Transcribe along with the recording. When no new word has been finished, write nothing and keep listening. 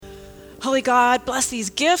Holy God, bless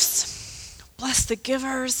these gifts, bless the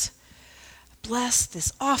givers, bless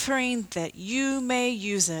this offering that you may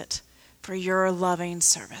use it for your loving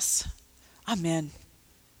service. Amen.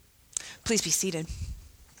 Please be seated.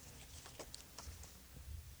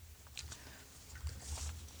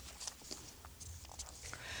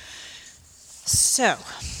 So,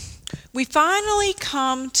 we finally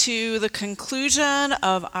come to the conclusion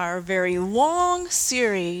of our very long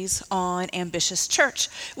series on Ambitious Church.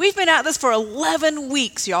 We've been at this for 11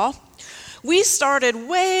 weeks, y'all. We started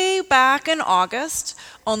way back in August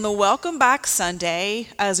on the Welcome Back Sunday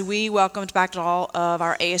as we welcomed back all of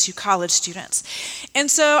our ASU college students.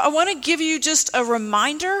 And so I want to give you just a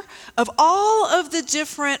reminder of all of the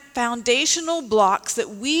different foundational blocks that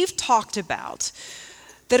we've talked about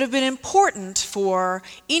that have been important for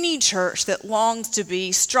any church that longs to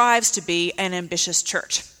be, strives to be an ambitious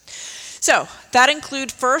church. So that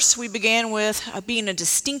include first, we began with being a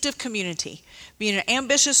distinctive community. Being an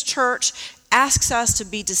ambitious church asks us to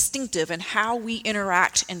be distinctive in how we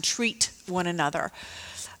interact and treat one another.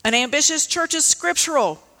 An ambitious church is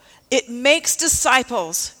scriptural. It makes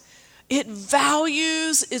disciples. It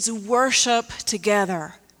values its worship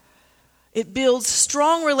together. It builds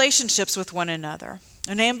strong relationships with one another.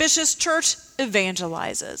 An ambitious church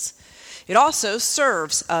evangelizes. It also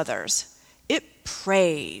serves others. It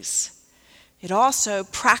prays. It also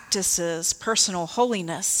practices personal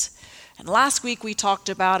holiness. And last week we talked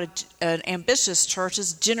about an ambitious church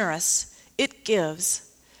is generous. It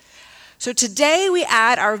gives. So today we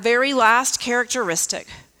add our very last characteristic.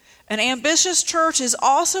 An ambitious church is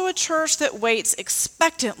also a church that waits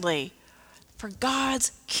expectantly for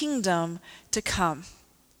God's kingdom to come.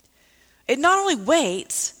 It not only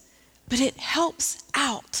waits, but it helps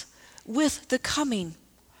out with the coming.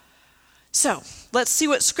 So, let's see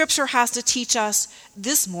what Scripture has to teach us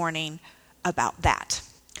this morning about that.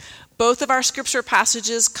 Both of our Scripture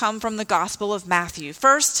passages come from the Gospel of Matthew.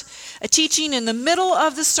 First, a teaching in the middle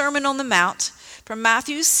of the Sermon on the Mount from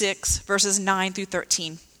Matthew 6, verses 9 through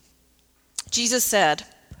 13. Jesus said,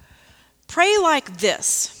 "Pray like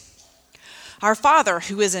this, Our Father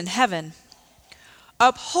who is in heaven,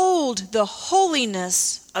 uphold the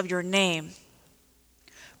holiness of your name.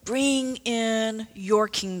 Bring in your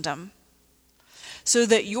kingdom, so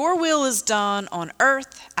that your will is done on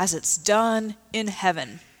earth as it's done in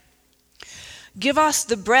heaven. Give us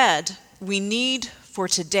the bread we need for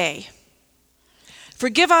today.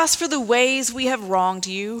 Forgive us for the ways we have wronged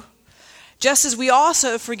you, just as we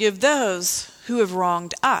also forgive those who have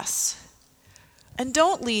wronged us. And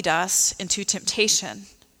don't lead us into temptation,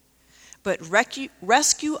 but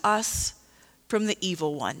rescue us from the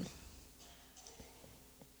evil one."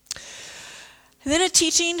 And then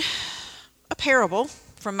a parable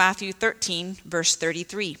from Matthew 13, verse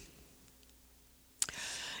 33.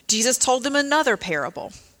 Jesus told them another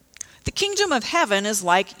parable. "The kingdom of heaven is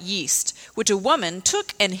like yeast, which a woman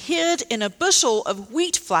took and hid in a bushel of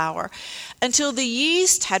wheat flour until the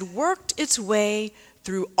yeast had worked its way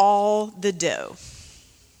through all the dough."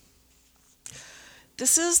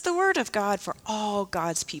 This is the word of God for all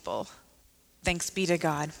God's people. Thanks be to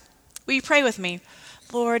God. Will you pray with me?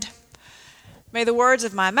 Lord, may the words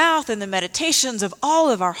of my mouth and the meditations of all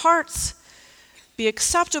of our hearts be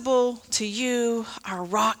acceptable to you, our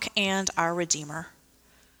rock and our Redeemer.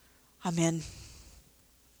 Amen.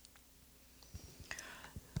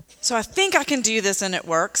 So I think I can do this and it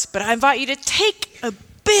works, but I invite you to take a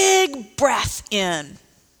big breath in.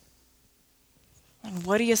 And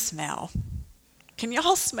what do you smell? Can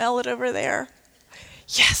y'all smell it over there?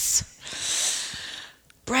 Yes.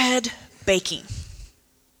 Bread baking.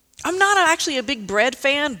 I'm not actually a big bread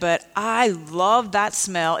fan, but I love that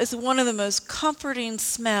smell. It's one of the most comforting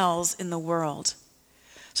smells in the world.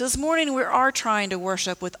 So this morning we are trying to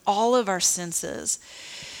worship with all of our senses.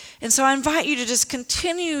 And so I invite you to just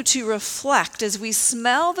continue to reflect as we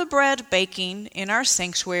smell the bread baking in our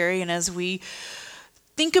sanctuary and as we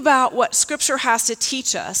think about what Scripture has to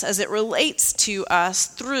teach us as it relates to us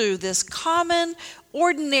through this common,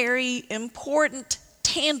 ordinary, important,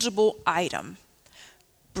 tangible item,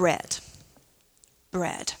 bread.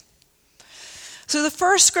 Bread. So the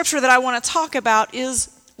first scripture that I want to talk about is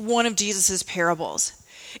one of Jesus' parables.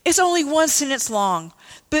 It's only one sentence long,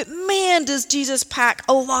 but man, does Jesus pack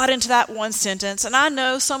a lot into that one sentence. And I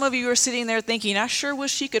know some of you are sitting there thinking, I sure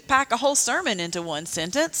wish he could pack a whole sermon into one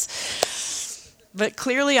sentence. But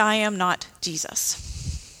clearly I am not Jesus.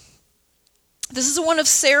 This is one of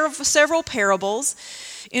several parables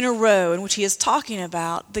in a row in which he is talking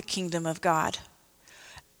about the kingdom of God.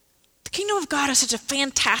 The kingdom of God is such a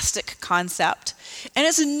fantastic concept, and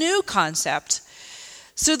it's a new concept.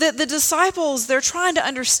 So that the disciples, they're trying to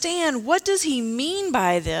understand, what does he mean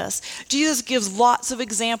by this? Jesus gives lots of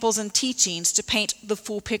examples and teachings to paint the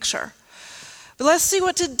full picture. But let's see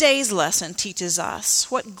what today's lesson teaches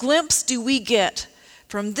us. What glimpse do we get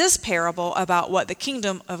from this parable about what the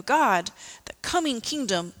kingdom of God, the coming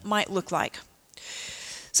kingdom, might look like?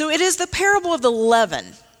 So it is the parable of the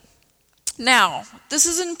leaven. Now, this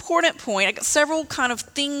is an important point. I got several kind of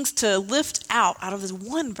things to lift out of this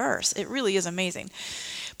one verse. It really is amazing.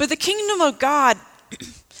 But the kingdom of God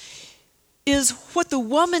is what the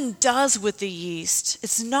woman does with the yeast.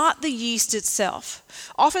 It's not the yeast itself.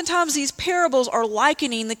 Oftentimes these parables are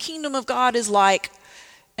likening the kingdom of God is like,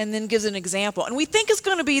 and then gives an example. And we think it's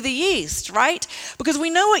going to be the yeast, right? Because we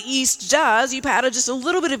know what yeast does. You add just a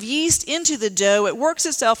little bit of yeast into the dough. It works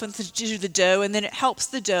itself into the dough, and then it helps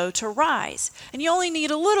the dough to rise. And you only need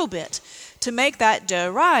a little bit to make that dough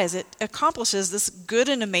rise. It accomplishes this good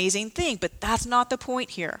and amazing thing. But that's not the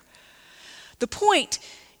point here. The point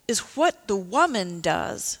is what the woman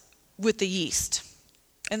does with the yeast.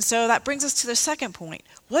 And so that brings us to the second point.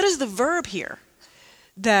 What is the verb here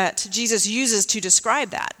that Jesus uses to describe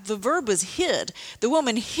that? The verb was hid. The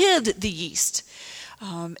woman hid the yeast.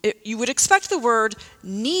 You would expect the word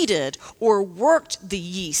kneaded or worked the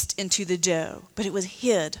yeast into the dough, but it was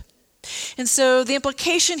hid. And so the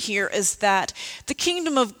implication here is that the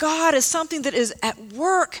kingdom of God is something that is at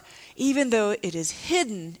work even though it is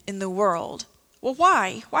hidden in the world. Well,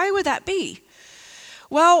 why? Why would that be?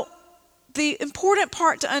 Well, the important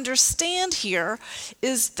part to understand here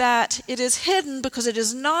is that it is hidden because it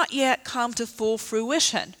has not yet come to full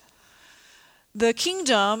fruition. The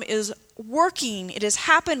kingdom is working, it is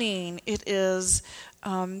happening, it is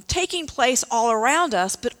taking place all around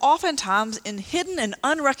us, but oftentimes in hidden and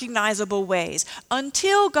unrecognizable ways,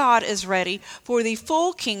 until God is ready for the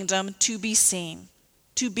full kingdom to be seen,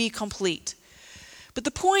 to be complete. But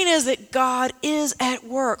the point is that God is at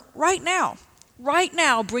work right now,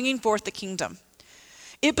 bringing forth the kingdom.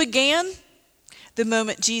 It began the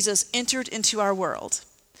moment Jesus entered into our world,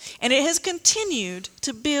 and it has continued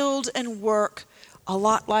to build and work a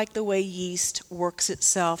lot like the way yeast works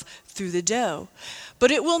itself through the dough.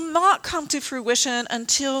 But it will not come to fruition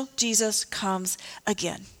until Jesus comes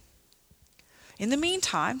again. In the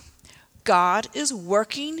meantime, God is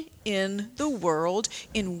working in the world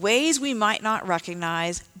in ways we might not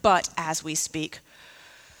recognize, but as we speak.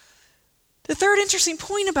 The third interesting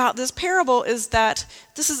point about this parable is that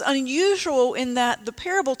this is unusual in that the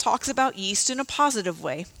parable talks about yeast in a positive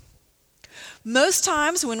way. Most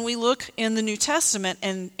times when we look in the New Testament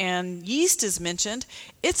and yeast is mentioned,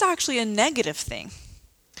 it's actually a negative thing.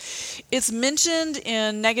 It's mentioned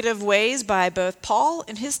in negative ways by both Paul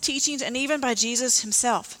in his teachings and even by Jesus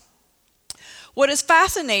himself. What is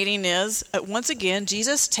fascinating is, once again,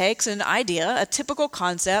 Jesus takes an idea, a typical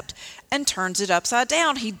concept, and turns it upside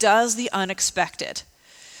down. He does the unexpected.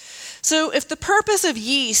 So if the purpose of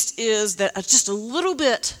yeast is that just a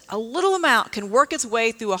little amount can work its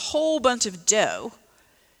way through a whole bunch of dough,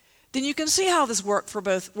 then you can see how this works for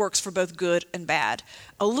both good and bad.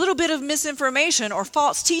 A little bit of misinformation or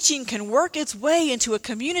false teaching can work its way into a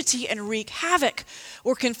community and wreak havoc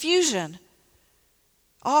or confusion.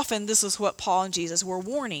 Often this is what Paul and Jesus were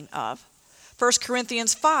warning of. 1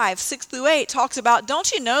 Corinthians 5, 6 through 8 talks about,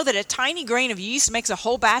 don't you know that a tiny grain of yeast makes a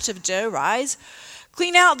whole batch of dough rise?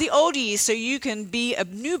 Clean out the old yeast so you can be a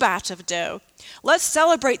new batch of dough. Let's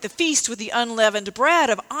celebrate the feast with the unleavened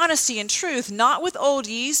bread of honesty and truth, not with old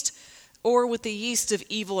yeast or with the yeast of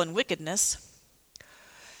evil and wickedness.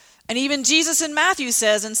 And even Jesus in Matthew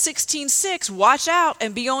says in 16:6, watch out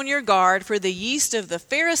and be on your guard for the yeast of the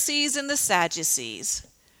Pharisees and the Sadducees.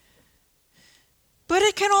 But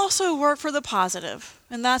it can also work for the positive,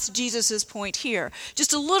 and that's Jesus' point here.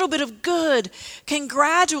 Just a little bit of good can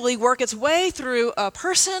gradually work its way through a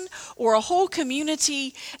person or a whole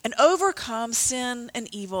community and overcome sin and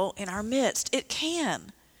evil in our midst. It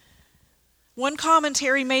can. One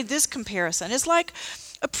commentary made this comparison. It's like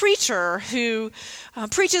a preacher who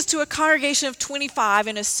preaches to a congregation of 25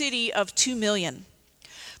 in a city of 2 million.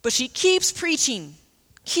 But she keeps preaching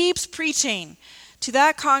to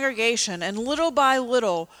that congregation, and little by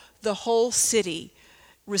little, the whole city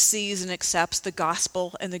receives and accepts the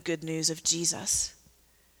gospel and the good news of Jesus.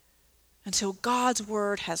 Until God's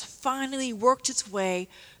word has finally worked its way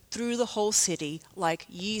through the whole city like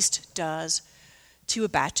yeast does to a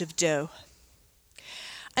batch of dough.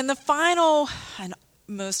 And the final and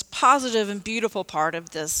most positive and beautiful part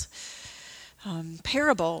of this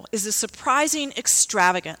parable is the surprising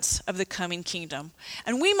extravagance of the coming kingdom.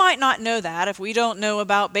 And we might not know that if we don't know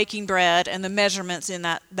about baking bread and the measurements in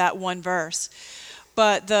that one verse.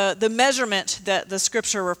 but the measurement that the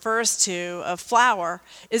scripture refers to of flour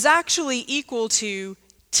is actually equal to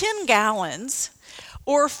 10 gallons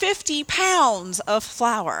or 50 pounds of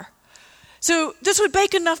flour. So this would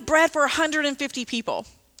bake enough bread for 150 people.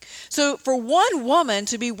 So for one woman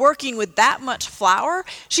to be working with that much flour,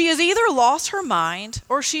 she has either lost her mind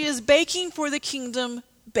or she is baking for the kingdom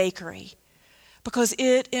bakery, because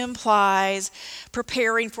it implies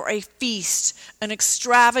preparing for a feast, an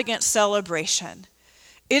extravagant celebration.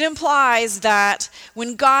 It implies that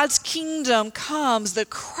when God's kingdom comes, the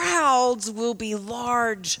crowds will be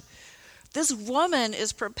large. This woman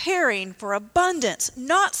is preparing for abundance,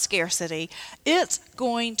 not scarcity. It's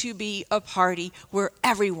going to be a party where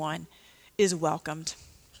everyone is welcomed.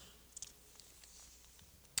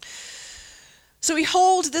 So we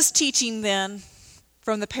hold this teaching then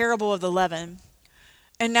from the parable of the leaven.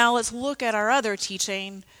 And now let's look at our other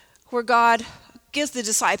teaching where God gives the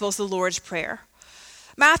disciples the Lord's Prayer.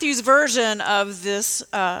 Matthew's version of this,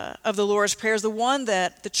 of the Lord's Prayer, is the one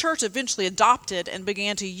that the church eventually adopted and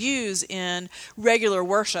began to use in regular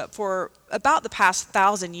worship for about the past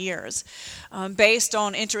 1,000 years, based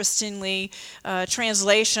on, interestingly,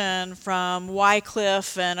 translation from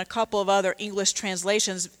Wycliffe and a couple of other English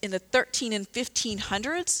translations in the 13 and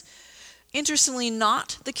 1500s. Interestingly,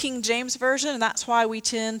 not the King James Version, and that's why we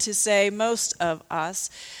tend to say, most of us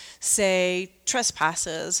say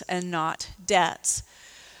trespasses and not debts.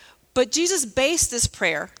 But Jesus based this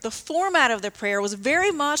prayer, the format of the prayer was very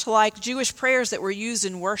much like Jewish prayers that were used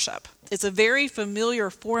in worship. It's a very familiar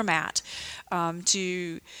format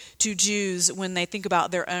to Jews when they think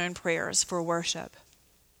about their own prayers for worship.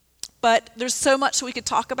 But there's so much we could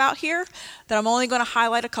talk about here that I'm only going to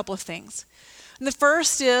highlight a couple of things. And the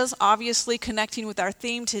first is, obviously, connecting with our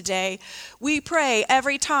theme today. We pray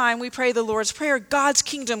every time we pray the Lord's Prayer, God's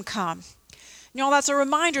kingdom come. You know, that's a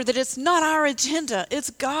reminder that it's not our agenda, it's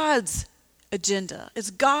God's agenda. It's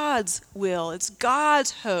God's will, it's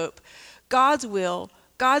God's hope, God's will,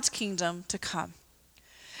 God's kingdom to come.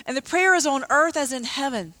 And the prayer is on earth as in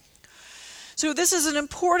heaven. So this is an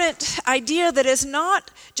important idea that it's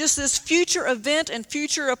not just this future event and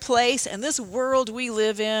future place, and this world we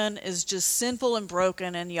live in is just sinful and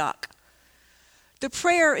broken and yuck. The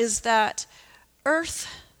prayer is that earth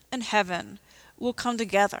and heaven will come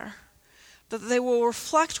together, that they will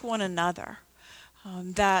reflect one another,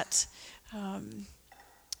 that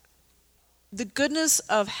the goodness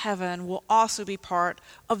of heaven will also be part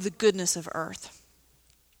of the goodness of earth.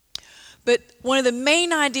 But one of the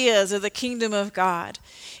main ideas of the kingdom of God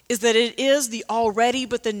is that it is the already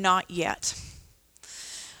but the not yet.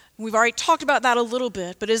 We've already talked about that a little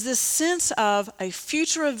bit, but is this sense of a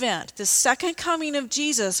future event, the second coming of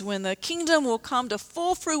Jesus, when the kingdom will come to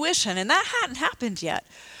full fruition, and that hadn't happened yet.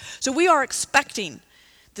 So we are expecting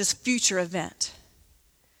this future event.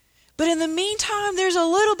 But in the meantime, there's a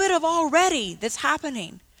little bit of already that's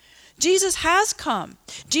happening. Jesus has come.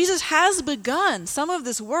 Jesus has begun some of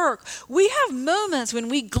this work. We have moments when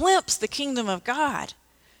we glimpse the kingdom of God.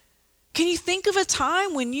 Can you think of a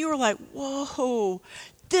time when you were like, whoa,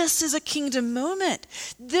 this is a kingdom moment.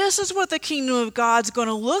 This is what the kingdom of God's going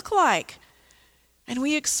to look like. And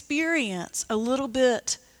we experience a little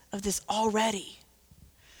bit of this already.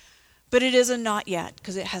 But it is a not yet,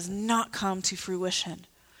 because it has not come to fruition.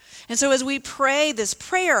 And so as we pray this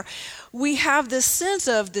prayer, we have this sense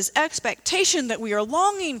of this expectation that we are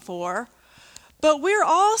longing for, but we're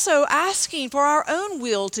also asking for our own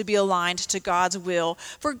will to be aligned to God's will.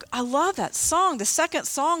 For I love that song, the second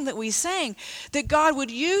song that we sang, that God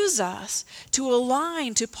would use us to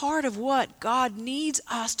align to part of what God needs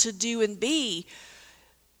us to do and be,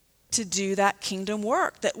 to do that kingdom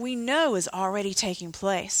work that we know is already taking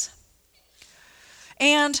place.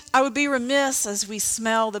 And I would be remiss as we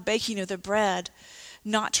smell the baking of the bread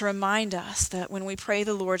not to remind us that when we pray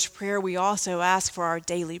the Lord's Prayer, we also ask for our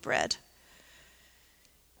daily bread.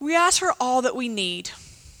 We ask for all that we need,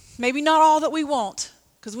 maybe not all that we want,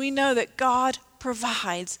 because we know that God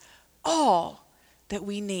provides all that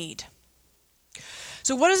we need.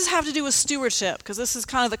 So what does this have to do with stewardship? Because this is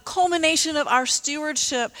kind of the culmination of our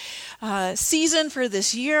stewardship season for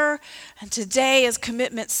this year. And today is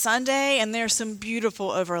Commitment Sunday, and there's some beautiful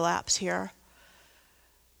overlaps here.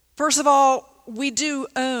 First of all, we do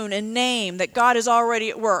own and name that God is already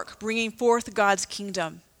at work, bringing forth God's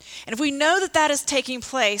kingdom. And if we know that that is taking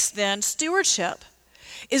place, then stewardship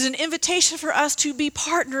is an invitation for us to be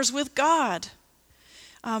partners with God.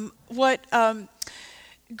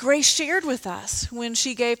 Grace shared with us when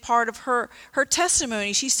she gave part of her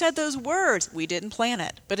testimony. She said those words. We didn't plan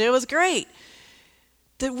it, but it was great.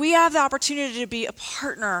 That we have the opportunity to be a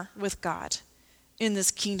partner with God in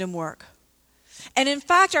this kingdom work. And in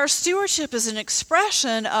fact, our stewardship is an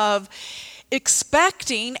expression of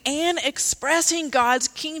expecting and expressing God's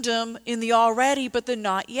kingdom in the already but the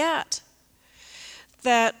not yet.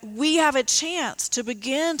 That we have a chance to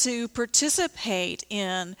begin to participate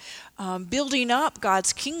in building up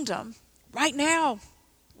God's kingdom right now.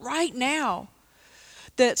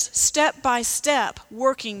 That's step by step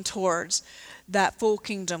working towards that full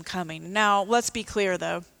kingdom coming. Now, let's be clear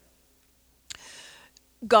though.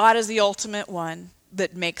 God is the ultimate one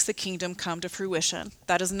that makes the kingdom come to fruition.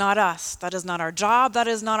 That is not us. That is not our job. That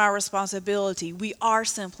is not our responsibility. We are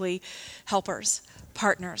simply helpers,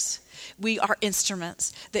 partners. We are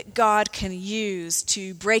instruments that God can use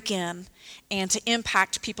to break in and to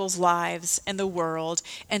impact people's lives and the world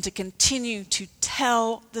and to continue to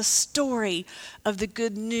tell the story of the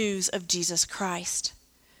good news of Jesus Christ.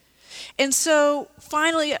 And so,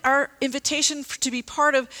 finally, our invitation to be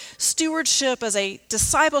part of stewardship as a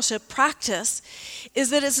discipleship practice is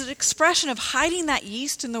that it's an expression of hiding that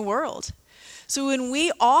yeast in the world. So when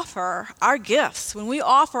we offer our gifts, when we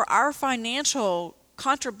offer our financial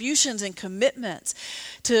contributions and commitments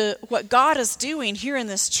to what God is doing here in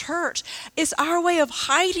this church, it's our way of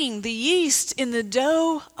hiding the yeast in the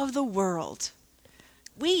dough of the world.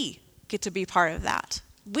 We get to be part of that.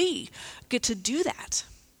 We get to do that.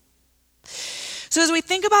 So as we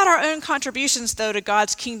think about our own contributions, though, to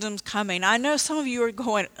God's kingdom's coming, I know some of you are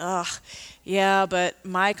going, yeah, but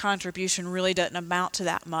my contribution really doesn't amount to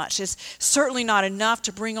that much. It's certainly not enough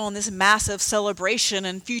to bring on this massive celebration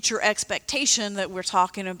and future expectation that we're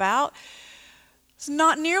talking about. It's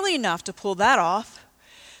not nearly enough to pull that off.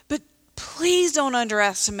 But please don't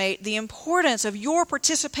underestimate the importance of your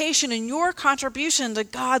participation and your contribution to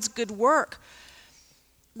God's good work.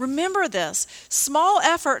 Remember this, small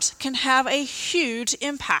efforts can have a huge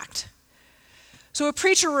impact. So a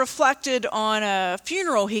preacher reflected on a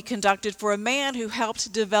funeral he conducted for a man who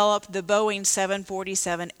helped develop the Boeing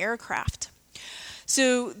 747 aircraft.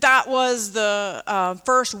 So that was the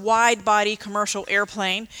first wide-body commercial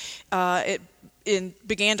airplane. It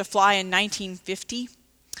began to fly in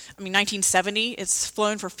 1970. It's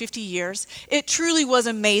flown for 50 years. It truly was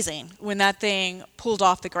amazing when that thing pulled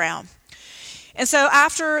off the ground. And so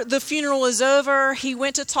after the funeral was over, he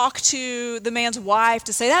went to talk to the man's wife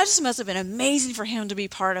to say that just must have been amazing for him to be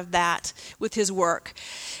part of that with his work.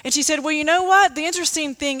 And she said, well, you know what? The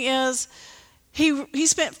interesting thing is he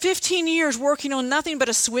spent 15 years working on nothing but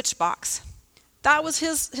a switch box. That was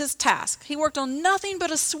his task. He worked on nothing but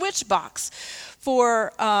a switch box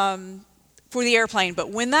for the airplane. But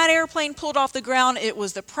when that airplane pulled off the ground, it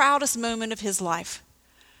was the proudest moment of his life.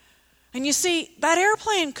 And you see, that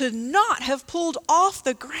airplane could not have pulled off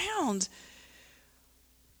the ground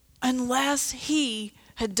unless he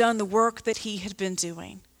had done the work that he had been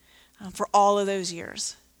doing for all of those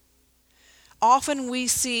years. Often we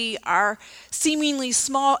see our seemingly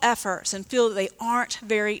small efforts and feel that they aren't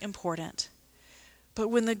very important. But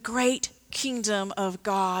when the great kingdom of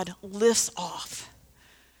God lifts off,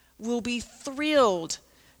 we'll be thrilled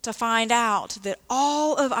to find out that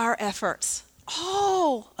all of our efforts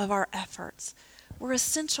were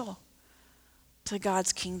essential to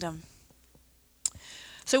God's kingdom.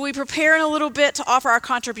 So we prepare in a little bit to offer our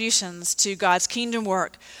contributions to God's kingdom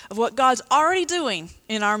work of what God's already doing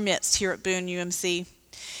in our midst here at Boone UMC.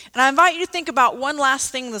 And I invite you to think about one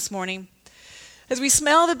last thing this morning. As we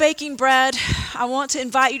smell the baking bread, I want to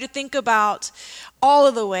invite you to think about all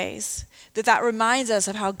of the ways that reminds us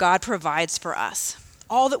of how God provides for us.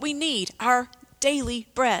 All that we need, our daily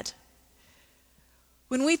bread.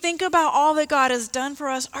 When we think about all that God has done for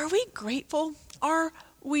us, are we grateful? Are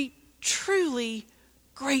we truly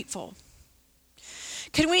grateful?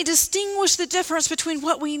 Can we distinguish the difference between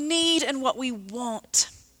what we need and what we want?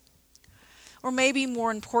 Or maybe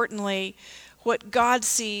more importantly, what God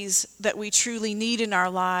sees that we truly need in our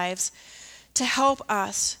lives to help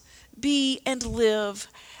us be and live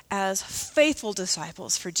as faithful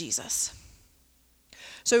disciples for Jesus.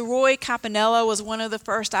 So Roy Campanella was one of the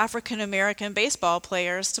first African-American baseball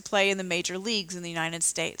players to play in the major leagues in the United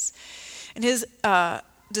States. And his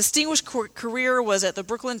distinguished career was at the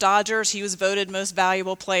Brooklyn Dodgers. He was voted most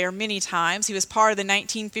valuable player many times. He was part of the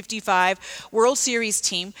 1955 World Series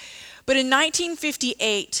team. But in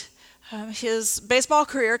 1958, his baseball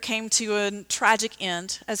career came to a tragic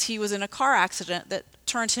end as he was in a car accident that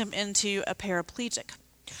turned him into a paraplegic.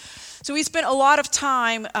 So he spent a lot of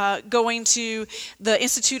time going to the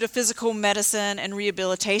Institute of Physical Medicine and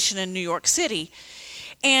Rehabilitation in New York City.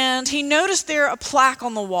 And he noticed there a plaque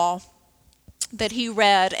on the wall that he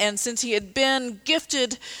read. And since he had been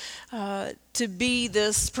gifted to be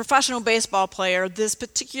this professional baseball player, this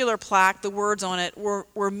particular plaque, the words on it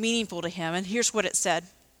were meaningful to him. And here's what it said.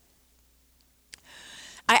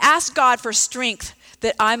 I asked God for strength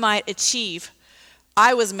that I might achieve.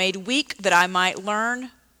 I was made weak that I might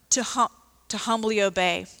learn to humbly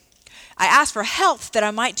obey. I asked for health that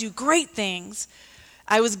I might do great things.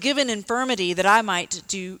 I was given infirmity that I might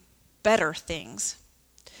do better things.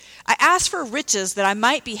 I asked for riches that I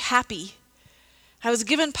might be happy. I was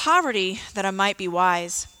given poverty that I might be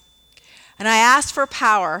wise. And I asked for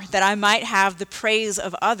power that I might have the praise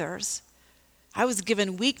of others. I was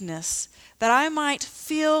given weakness that I might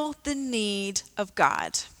feel the need of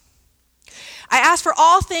God. I asked for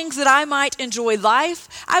all things that I might enjoy life.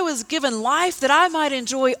 I was given life that I might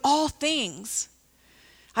enjoy all things.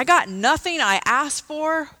 I got nothing I asked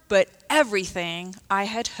for, but everything I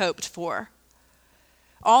had hoped for.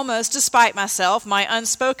 Almost despite myself, my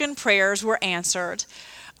unspoken prayers were answered.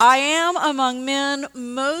 I am among men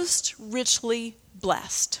most richly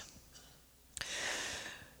blessed.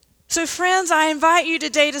 So friends, I invite you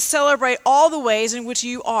today to celebrate all the ways in which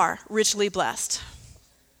you are richly blessed.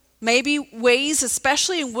 Maybe ways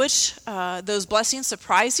especially in which those blessings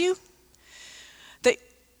surprise you. The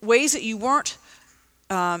ways that you weren't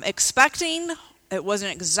expecting, it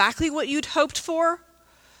wasn't exactly what you'd hoped for.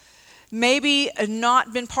 Maybe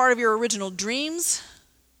not been part of your original dreams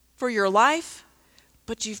for your life,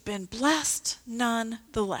 but you've been blessed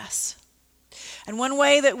nonetheless. And one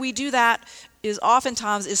way that we do that is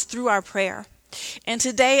oftentimes through our prayer. And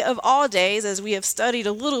today of all days, as we have studied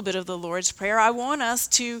a little bit of the Lord's Prayer, I want us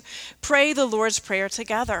to pray the Lord's Prayer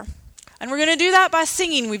together. And we're going to do that by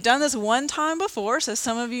singing. We've done this one time before, so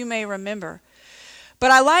some of you may remember.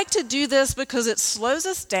 But I like to do this because it slows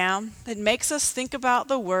us down. It makes us think about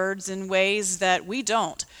the words in ways that we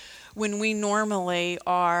don't when we normally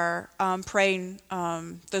are praying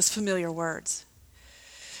those familiar words.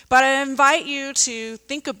 But I invite you to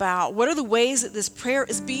think about what are the ways that this prayer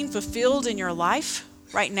is being fulfilled in your life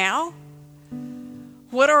right now?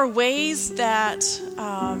 What are ways that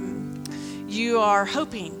you are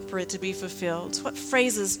hoping for it to be fulfilled? What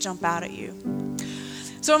phrases jump out at you?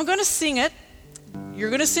 So I'm going to sing it. You're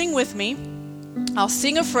going to sing with me. I'll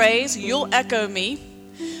sing a phrase. You'll echo me.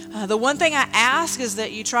 The one thing I ask is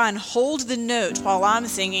that you try and hold the note while I'm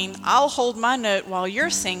singing. I'll hold my note while you're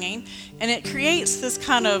singing. And it creates this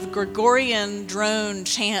kind of Gregorian drone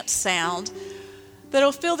chant sound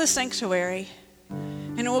that'll fill the sanctuary.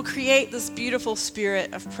 And it will create this beautiful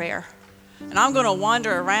spirit of prayer. And I'm going to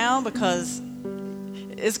wander around because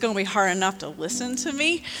it's going to be hard enough to listen to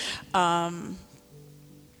me.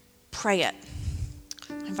 Pray it.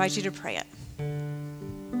 I invite you to pray it.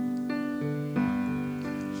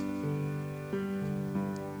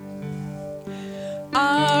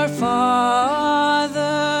 Our Father,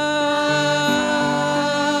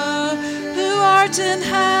 who art in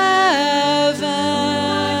heaven,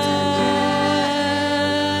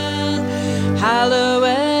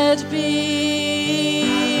 hallowed be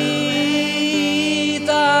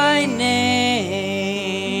thy name.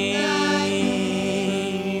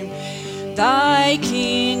 Thy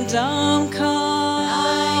kingdom come,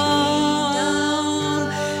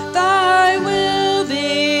 thy will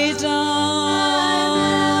be done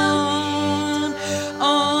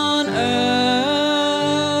on earth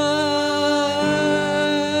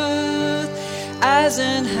as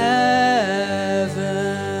in heaven.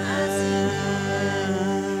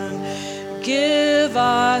 Give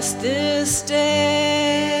us this day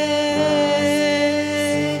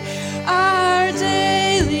our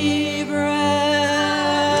daily bread,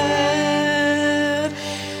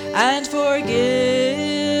 and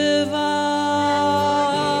forgive us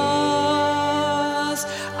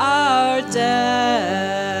our debts,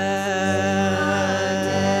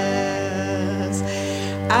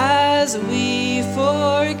 as we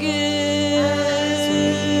forgive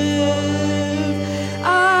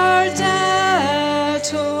our debtors,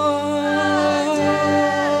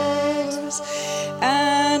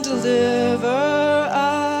 and deliver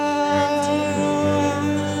us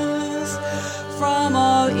from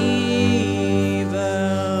all evil.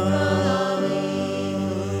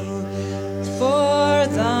 For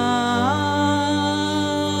thine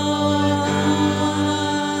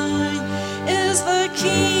is the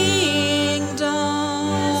kingdom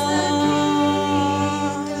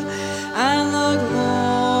and the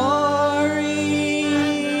glory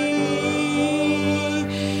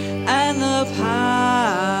and the power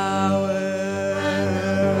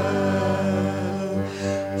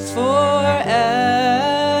forever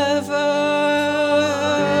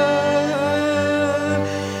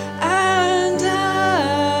and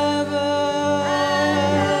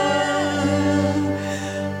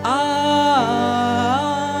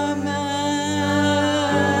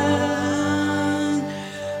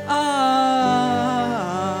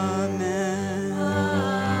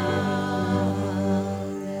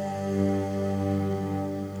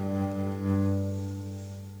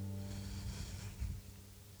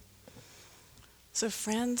So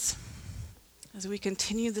friends, as we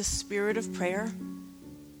continue the spirit of prayer,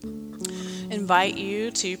 invite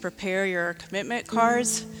you to prepare your commitment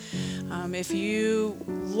cards. If you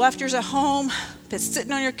left yours at home, if it's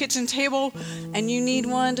sitting on your kitchen table and you need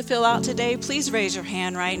one to fill out today, please raise your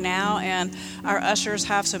hand right now, and our ushers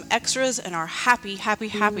have some extras and are happy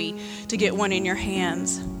to get one in your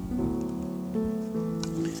hands.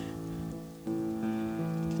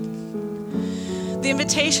 The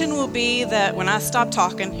invitation will be that when I stop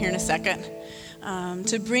talking here in a second,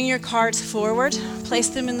 to bring your cards forward, place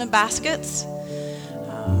them in the baskets.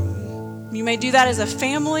 You may do that as a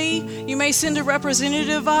family. You may send a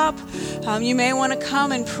representative up. You may want to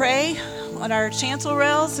come and pray on our chancel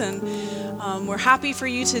rails, and we're happy for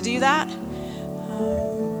you to do that.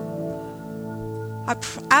 I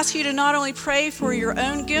ask you to not only pray for your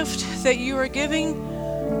own gift that you are giving,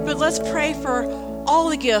 but let's pray for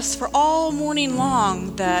all the gifts for all morning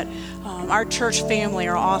long that our church family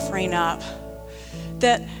are offering up.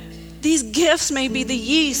 That these gifts may be the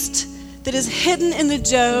yeast that is hidden in the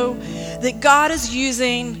dough that God is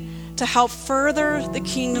using to help further the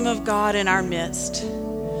kingdom of God in our midst.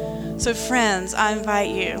 So friends, I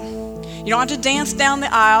invite you. You don't have to dance down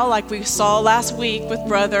the aisle like we saw last week with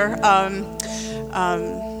brother, I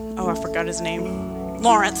forgot his name,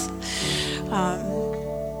 Lawrence.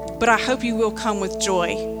 But I hope you will come with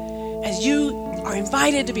joy as you are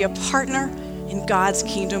invited to be a partner in God's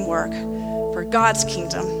kingdom work, for God's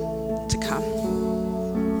kingdom to come.